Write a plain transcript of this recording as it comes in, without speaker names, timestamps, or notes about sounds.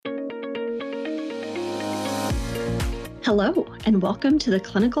Hello, and welcome to the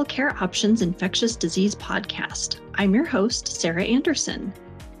Clinical Care Options Infectious Disease Podcast. I'm your host, Sarah Anderson.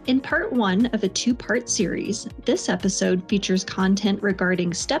 In part one of a two-part series, this episode features content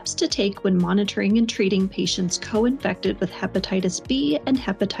regarding steps to take when monitoring and treating patients co-infected with hepatitis B and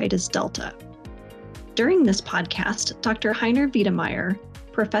hepatitis Delta. During this podcast, Dr. Heiner Wiedemeyer,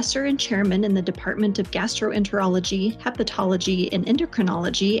 professor and chairman in the Department of Gastroenterology, Hepatology, and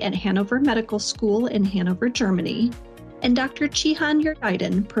Endocrinology at Hanover Medical School in Hanover, Germany, and Dr. Cihan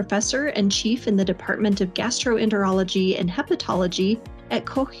Yurdaydin, professor and chief in the Department of Gastroenterology and Hepatology at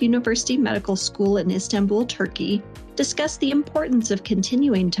Koch University Medical School in Istanbul, Turkey, discuss the importance of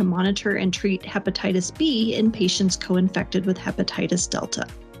continuing to monitor and treat hepatitis B in patients co-infected with hepatitis Delta.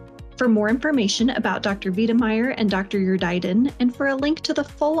 For more information about Dr. Wiedemeyer and Dr. Yurdaydin, and for a link to the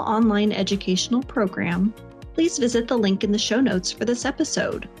full online educational program, please visit the link in the show notes for this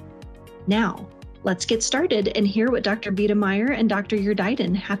episode. Now, let's get started and hear what Dr. Wiedemeyer and Dr.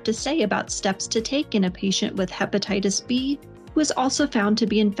 Yurdaydin have to say about steps to take in a patient with hepatitis B who is also found to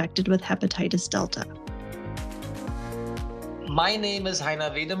be infected with hepatitis Delta. My name is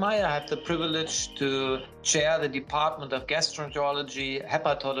Heiner Wiedemeyer. I have the privilege to chair the Department of Gastroenterology,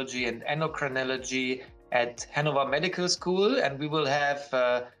 Hepatology, and Endocrinology at Hanover Medical School, and we will have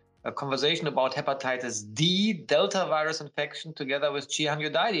a conversation about hepatitis D, Delta virus infection, together with Cihan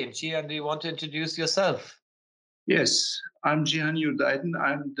Yurdaydin. Cihan, do you want to introduce yourself? Yes, I'm Cihan Yurdaydin.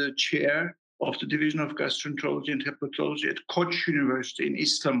 I'm the chair of the Division of Gastroenterology and Hepatology at Koç University in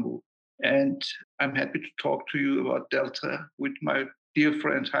Istanbul. And I'm happy to talk to you about Delta with my dear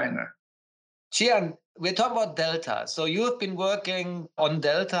friend Heiner. Cihan, we're talking about Delta. So you have been working on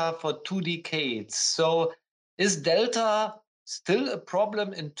Delta for 2 decades. So is Delta still a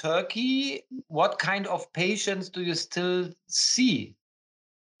problem in Turkey? What kind of patients do you still see?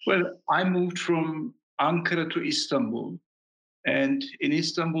 Well, I moved from Ankara to Istanbul. And in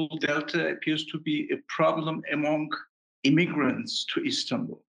Istanbul, Delta appears to be a problem among immigrants to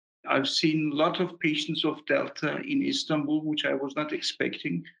Istanbul. I've seen a lot of patients of Delta in Istanbul, which I was not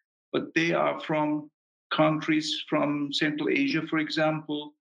expecting, but they are from countries from Central Asia, for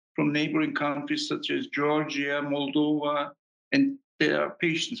example, from neighboring countries such as Georgia, Moldova, and they are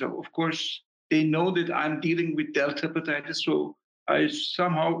patients. Of course, they know that I'm dealing with Delta hepatitis, so I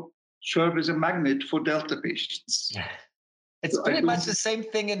somehow serve as a magnet for Delta patients. It's pretty much the same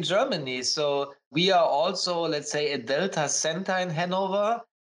thing in Germany. So we are also, let's say, a Delta center in Hanover.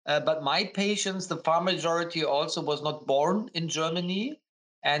 But my patients, the far majority also was not born in Germany.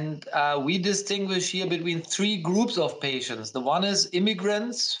 And we distinguish here between 3 groups of patients. The one is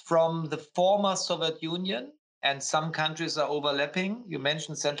immigrants from the former Soviet Union, and some countries are overlapping. You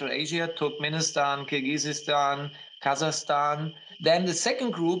mentioned Central Asia, Turkmenistan, Kyrgyzstan, Kazakhstan. Then the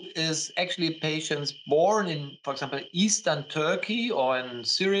second group is actually patients born in, for example, Eastern Turkey or in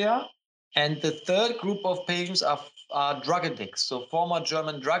Syria. And the third group of patients are drug addicts, so former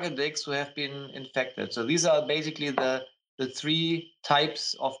German drug addicts who have been infected. So these are basically the 3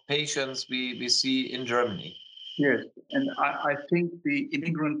 types of patients we see in Germany. Yes, and I think the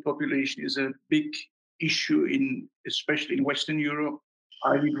immigrant population is a big issue especially in Western Europe.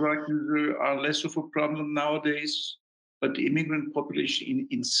 IV drug users are less of a problem nowadays, but the immigrant population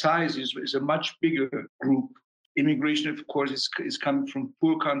in size is a much bigger group. Immigration, of course, is coming from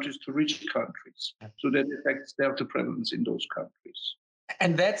poor countries to rich countries. So that affects Delta prevalence in those countries.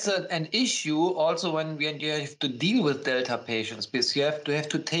 And that's an issue also when you have to deal with Delta patients, because you have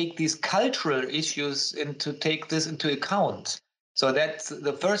to take these cultural issues to take this into account. So that's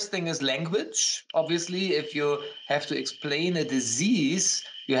the first thing is language. Obviously, if you have to explain a disease,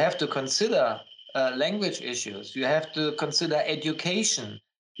 you have to consider language issues. You have to consider education.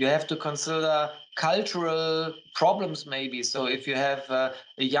 You have to consider cultural problems maybe. So if you have a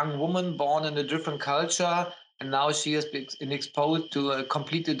young woman born in a different culture, and now she has been exposed to a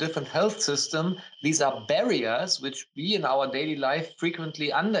completely different health system. These are barriers which we in our daily life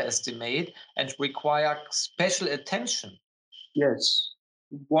frequently underestimate and require special attention. Yes.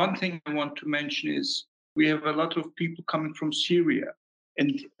 One thing I want to mention is we have a lot of people coming from Syria.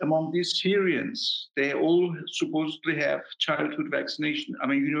 And among these Syrians, they all supposedly have childhood vaccination,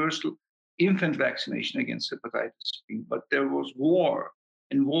 universal infant vaccination against hepatitis B. But there was war,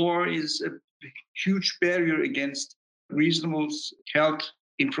 and war is a huge barrier against reasonable health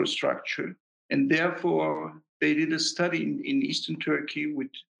infrastructure. And therefore, they did a study in Eastern Turkey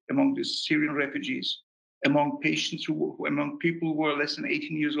among the Syrian refugees, among among people who were less than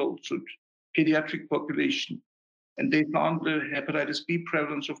 18 years old, so pediatric population. And they found the hepatitis B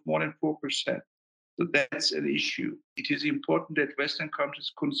prevalence of more than 4%. So that's an issue. It is important that Western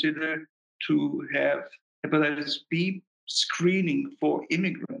countries consider to have hepatitis B screening for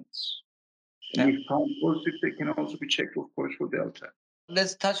immigrants. And if found positive, they can also be checked, of course, for Delta.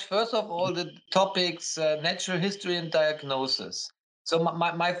 Let's touch first of all the topics, natural history and diagnosis. So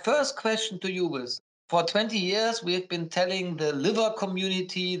my first question to you is, for 20 years, we have been telling the liver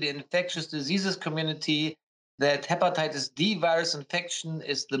community, the infectious diseases community, that hepatitis D virus infection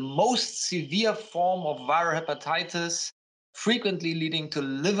is the most severe form of viral hepatitis, frequently leading to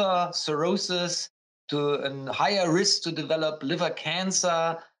liver cirrhosis, to a higher risk to develop liver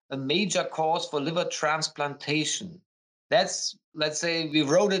cancer, a major cause for liver transplantation. That's, let's say, we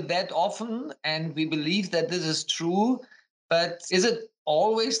wrote it that often, and we believe that this is true. But is it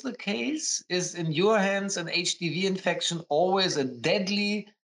always the case? Is in your hands an HDV infection always a deadly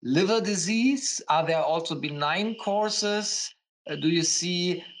liver disease? Are there also benign courses? Do you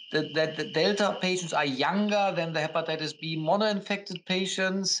see that the Delta patients are younger than the hepatitis B monoinfected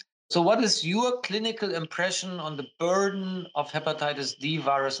patients? So what is your clinical impression on the burden of hepatitis D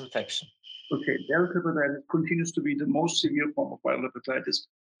virus infection? Okay, Delta hepatitis continues to be the most severe form of viral hepatitis,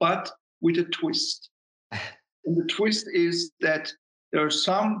 but with a twist. And the twist is that there are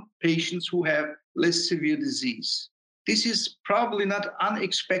some patients who have less severe disease. This is probably not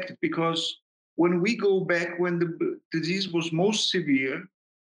unexpected because when we go back when the disease was most severe,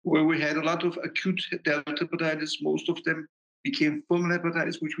 where we had a lot of acute Delta hepatitis, most of them became fulminant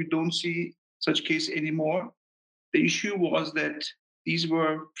hepatitis, which we don't see such case anymore. The issue was that these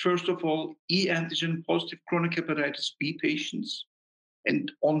were, first of all, E antigen positive chronic hepatitis B patients.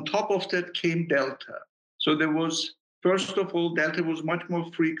 And on top of that came Delta. So there was, first of all, Delta was much more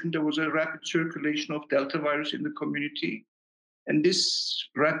frequent. There was a rapid circulation of Delta virus in the community. And this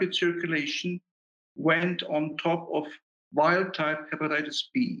rapid circulation went on top of wild type hepatitis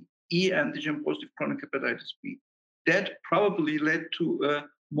B, E antigen positive chronic hepatitis B. That probably led to a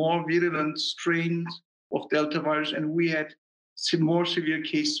more virulent strains of Delta virus, and we had more severe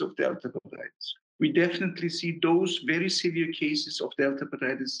cases of Delta hepatitis. We definitely see those very severe cases of Delta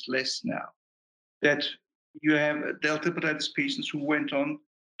hepatitis less now. That you have Delta hepatitis patients who went on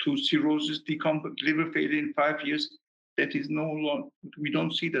to cirrhosis, liver failure in 5 years. That is no longer, we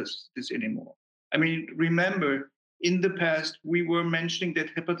don't see this anymore. I mean, remember, in the past, we were mentioning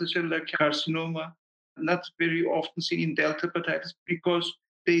that hepatocellular carcinoma, not very often seen in Delta hepatitis because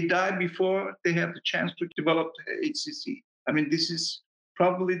they die before they have the chance to develop HCC. I mean, this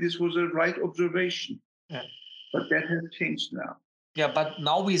was a right observation, but that has changed now. Yeah, but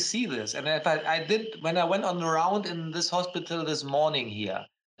now we see this. And if I did, when I went on the round in this hospital this morning here,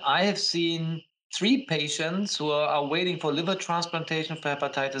 I have seen 3 patients who are waiting for liver transplantation for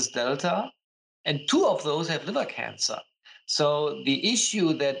hepatitis Delta, and 2 of those have liver cancer. So the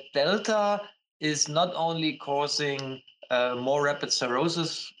issue that Delta is not only causing more rapid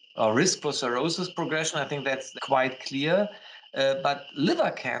cirrhosis or risk for cirrhosis progression, I think that's quite clear. But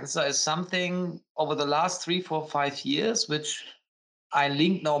liver cancer is something over the last 3, 4, 5 years, which I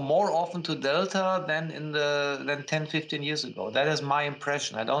link now more often to Delta than 10, 15 years ago. That is my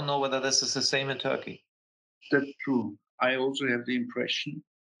impression. I don't know whether this is the same in Turkey. That's true. I also have the impression.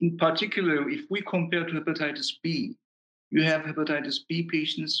 In particular, if we compare to hepatitis B, you have hepatitis B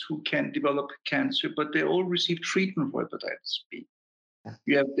patients who can develop cancer, but they all receive treatment for hepatitis B.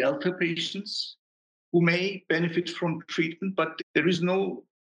 You have Delta patients who may benefit from treatment, but there is no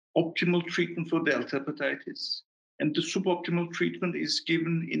optimal treatment for Delta hepatitis. And the suboptimal treatment is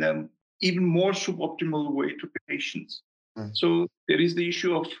given in an even more suboptimal way to patients. So there is the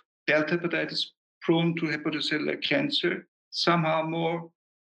issue of Delta hepatitis prone to hepatocellular cancer. Somehow more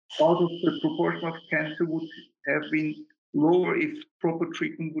out of the proportion of cancer would have been lower if proper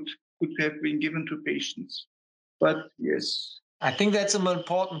treatment would have been given to patients. But yes. I think that's an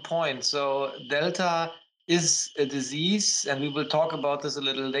important point. So Delta is a disease, and we will talk about this a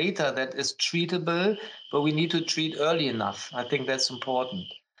little later, that is treatable, but we need to treat early enough. I think that's important.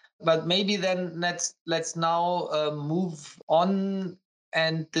 But maybe then let's now move on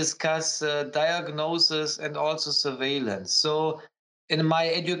and discuss diagnosis and also surveillance. So in my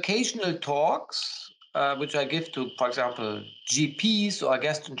educational talks, which I give to, for example, GPs or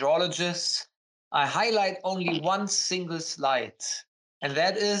gastroenterologists, I highlight only one single slide, and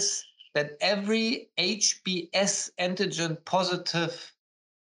that is that every HBs antigen positive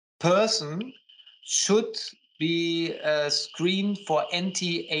person should be screened for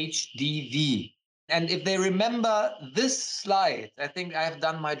anti-HDV. And if they remember this slide, I think I have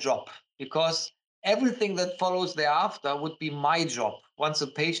done my job, because everything that follows thereafter would be my job once a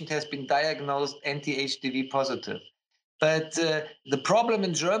patient has been diagnosed anti-HDV positive. But the problem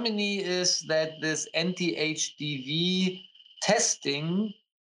in Germany is that this anti-HDV testing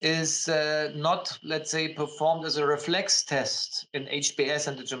is not, let's say, performed as a reflex test in HBs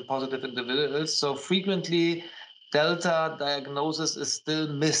antigen positive individuals. So frequently, Delta diagnosis is still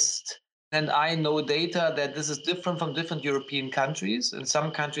missed. And I know data that this is different from different European countries. In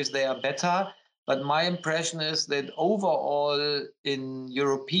some countries, they are better. But my impression is that overall in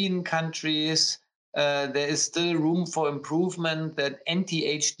European countries, there is still room for improvement, that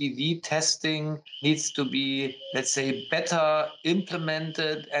anti-HDV testing needs to be, let's say, better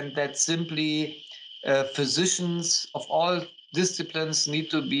implemented, and that simply physicians of all disciplines need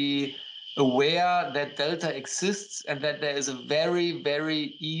to be aware that Delta exists and that there is a very,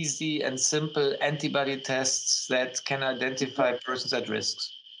 very easy and simple antibody tests that can identify persons at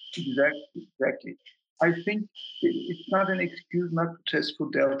risks. Exactly. I think it's not an excuse not to test for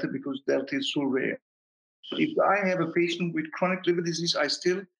Delta because Delta is so rare. If I have a patient with chronic liver disease, I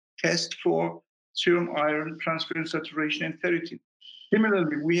still test for serum iron, transferrin saturation, and ferritin.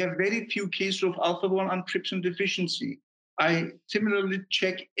 Similarly, we have very few cases of alpha-1 antitrypsin deficiency. I similarly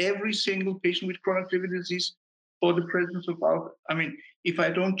check every single patient with chronic liver disease for the presence of alpha. I mean, if I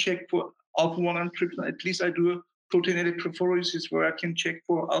don't check for alpha-1 antitrypsin, at least I do a protein electrophoresis where I can check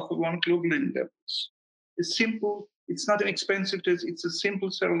for alpha-1 globulin levels. It's simple. It's not an expensive test. It's a simple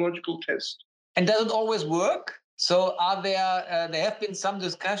serological test. And does it always work? So are there have been some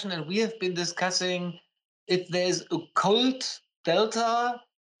discussion, and we have been discussing if there's occult Delta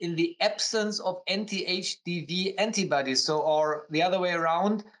in the absence of anti-HDV antibodies. So, or the other way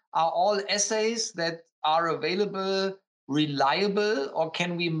around, are all assays that are available reliable, or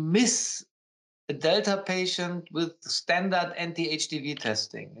can we miss a Delta patient with standard anti-HDV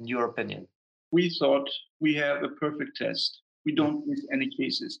testing, in your opinion? We thought we have a perfect test. We don't miss any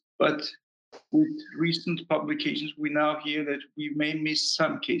cases. But with recent publications, we now hear that we may miss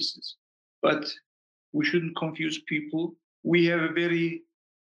some cases. But we shouldn't confuse people. We have a very,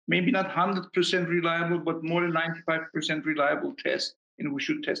 maybe not 100% reliable, but more than 95% reliable test. And we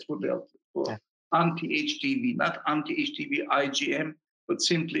should test for Delta, for anti-HDV, not anti-HDV IgM, but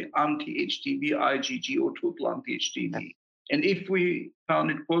simply anti-HDV IgG or total anti-HDV. And if we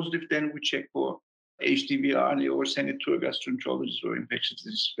found it positive, then we check for HDV RNA or send it to a gastroenterologist or infectious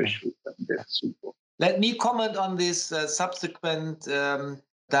disease specialist. That's simple. Let me comment on this subsequent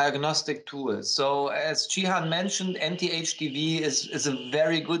diagnostic tools. So as Cihan mentioned, anti-HDV is a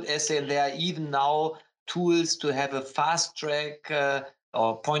very good assay, and there are even now tools to have a fast track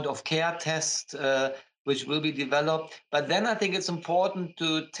or point of care test which will be developed. But then I think it's important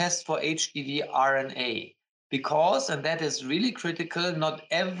to test for HDV RNA because, and that is really critical, not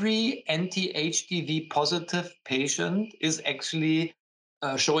every anti-HDV positive patient is actually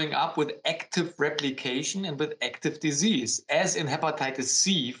showing up with active replication and with active disease, as in hepatitis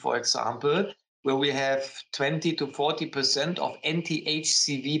C, for example, where we have 20 to 40% of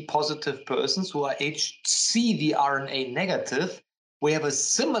anti-HCV positive persons who are HCV RNA negative. We have a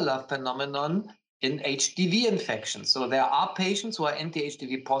similar phenomenon in HDV infections. So there are patients who are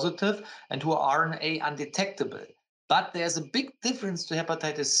anti-HDV positive and who are RNA undetectable. But there's a big difference to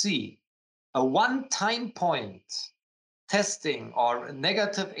hepatitis C. A one-time point testing or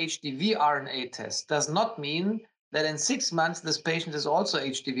negative HDV RNA test does not mean that in 6 months this patient is also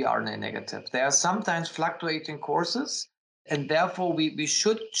HDV RNA negative. There are sometimes fluctuating courses, and therefore we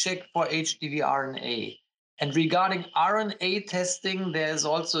should check for HDV RNA. And regarding RNA testing, there's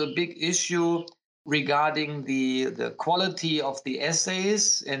also a big issue regarding the quality of the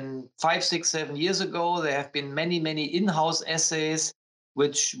assays. In 5, 6, 7 years ago, there have been many in-house assays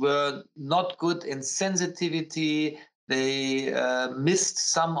which were not good in sensitivity. They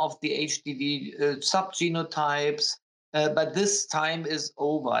missed some of the HDV subgenotypes, but this time is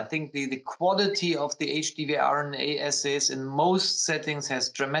over. I think the quality of the HDV RNA assays in most settings has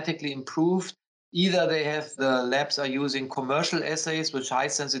dramatically improved. Either the labs are using commercial assays with high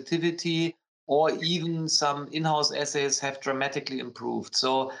sensitivity, or even some in-house assays have dramatically improved.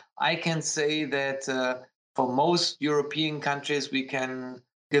 So I can say that for most European countries, we can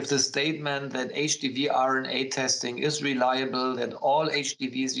give the statement that HDV RNA testing is reliable, that all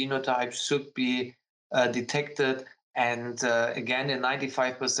HDV genotypes should be detected. And again, in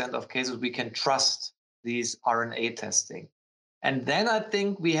 95% of cases, we can trust these RNA testing. And then I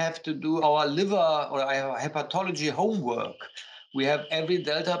think we have to do our liver or our hepatology homework. We have every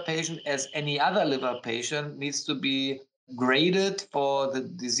Delta patient, as any other liver patient, needs to be graded for the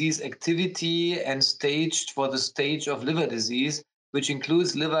disease activity and staged for the stage of liver disease, which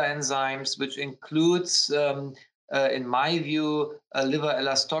includes liver enzymes, which includes, in my view, liver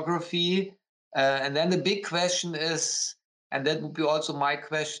elastography. And then the big question is, and that would be also my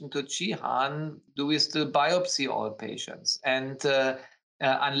question to Cihan, do we still biopsy all patients? And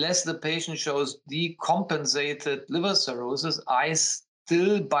unless the patient shows decompensated liver cirrhosis, I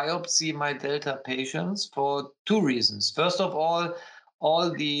still biopsy my Delta patients for two reasons. First of all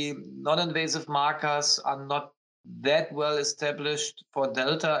the non-invasive markers are not that well established for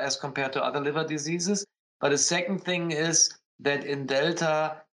Delta as compared to other liver diseases. But the second thing is that in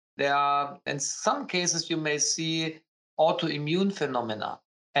Delta, there are, in some cases, you may see autoimmune phenomena.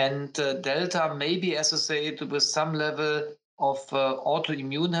 And Delta may be associated with some level of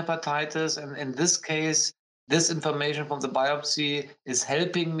autoimmune hepatitis. And in this case, this information from the biopsy is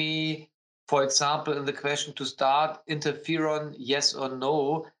helping me, for example, in the question to start interferon, yes or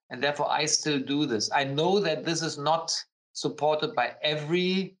no. And therefore, I still do this. I know that this is not supported by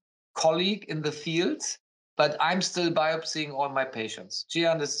every colleague in the field, but I'm still biopsying all my patients.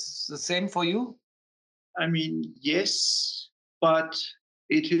 Gian, is the same for you? I mean, yes, but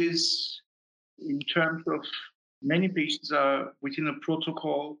it is in terms of many patients are within a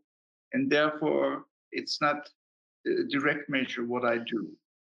protocol, and therefore it's not a direct measure what I do.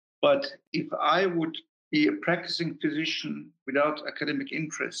 But if I would be a practicing physician without academic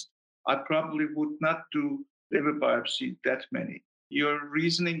interest, I probably would not do liver biopsy that many. Your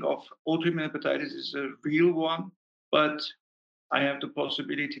reasoning of autoimmune hepatitis is a real one, but I have the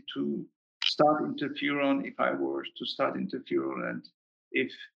possibility to start interferon if I were to start interferon, and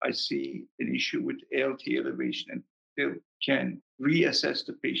if I see an issue with ALT elevation, and still can reassess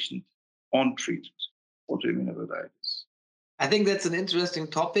the patient on treatment, autoimmune hepatitis. I think that's an interesting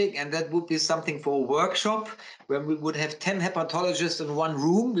topic, and that would be something for a workshop where we would have 10 hepatologists in one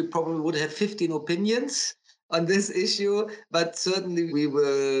room. We probably would have 15 opinions on this issue, but certainly we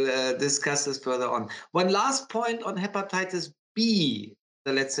will discuss this further on. One last point on hepatitis B,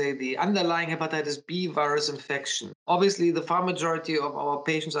 let's say the underlying hepatitis B virus infection. Obviously, the far majority of our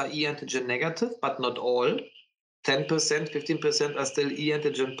patients are E antigen negative, but not all. 10%, 15% are still E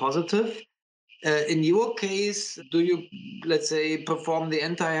antigen positive. In your case, do you, let's say, perform the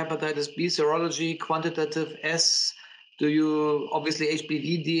anti-hepatitis B serology, quantitative S? Do you, obviously,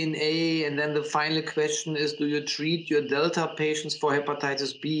 HBV DNA? And then the final question is, do you treat your Delta patients for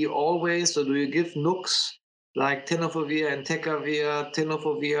hepatitis B always? So do you give NUCs like tenofovir and entecavir,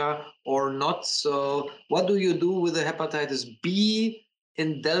 tenofovir, or not? So what do you do with the hepatitis B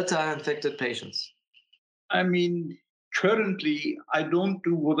in Delta-infected patients? I mean, currently, I don't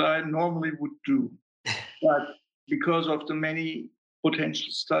do what I normally would do, but because of the many potential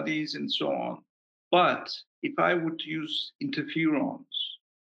studies and so on. But if I would use interferons,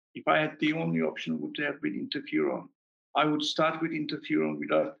 if I had the only option would have been interferon, I would start with interferon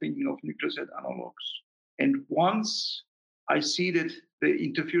without thinking of nucleoside analogs. And once I see that the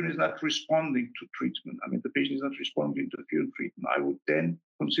interferon is not responding to treatment, I mean, the patient is not responding to interferon treatment, I would then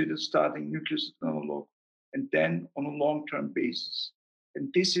consider starting nucleoside analog, and then on a long-term basis.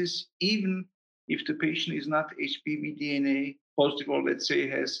 And this is even if the patient is not HBV DNA positive, or let's say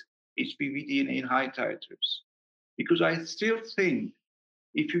has HBV DNA in high titers. Because I still think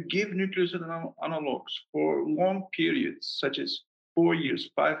if you give nucleoside analogs for long periods, such as 4 years,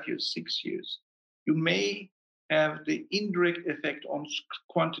 5 years, 6 years, you may have the indirect effect on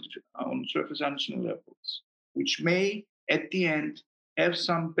surface antigen levels, which may, at the end, have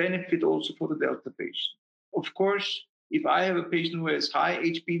some benefit also for the Delta patient. Of course, if I have a patient who has high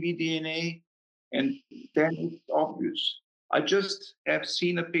HBV DNA, and then it's obvious. I just have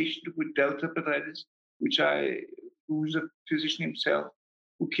seen a patient with Delta hepatitis, who is a physician himself,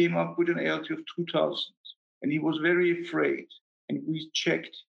 who came up with an ALT of 2000, and he was very afraid. And we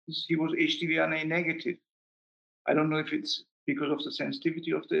checked, he was HDV-RNA negative. I don't know if it's because of the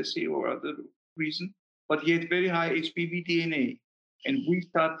sensitivity of the assay or other reason, but he had very high HBV DNA. And we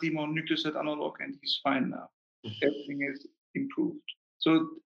started him on nucleoside analog, and he's fine now. Everything has improved. So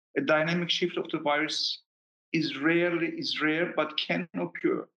a dynamic shift of the virus is rare, but can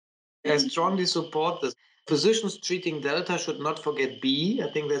occur. I strongly support this. Physicians treating Delta should not forget B.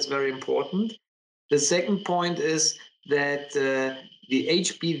 I think that's very important. The second point is that the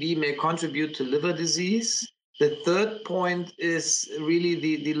HBV may contribute to liver disease. The third point is really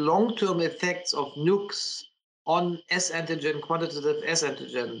the long-term effects of NUCs on S antigen, quantitative S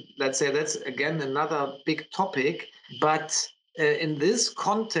antigen. Let's say that's, again, another big topic. But in this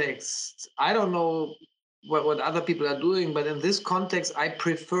context, I don't know what other people are doing, but in this context, I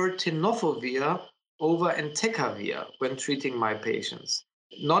prefer tenofovir over entecavir when treating my patients.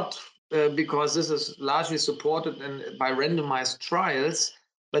 Not because this is largely supported by randomized trials,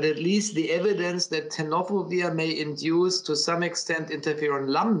 but at least the evidence that tenofovir may induce to some extent interferon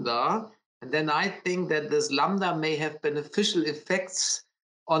lambda. And then I think that this lambda may have beneficial effects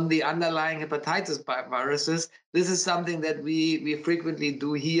on the underlying hepatitis viruses. This is something that we frequently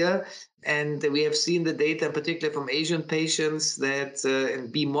do here. And we have seen the data, particularly from Asian patients, that in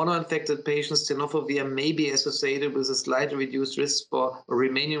B monoinfected patients, tenofovir may be associated with a slightly reduced risk for or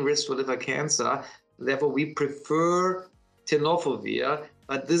remaining risk for liver cancer. Therefore, we prefer tenofovir,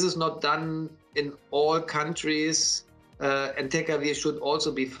 but this is not done in all countries. Entecavir should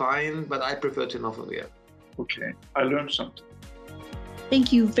also be fine, but I prefer tenofovir. Okay, I learned something.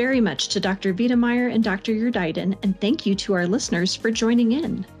 Thank you very much to Dr. Wiedemeyer and Dr. Yerdiden, and thank you to our listeners for joining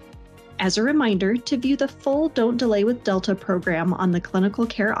in. As a reminder, to view the full Don't Delay with Delta program on the Clinical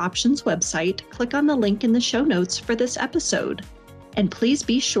Care Options website, click on the link in the show notes for this episode. And please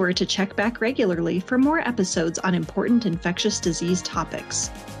be sure to check back regularly for more episodes on important infectious disease topics.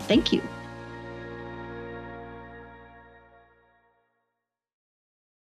 Thank you.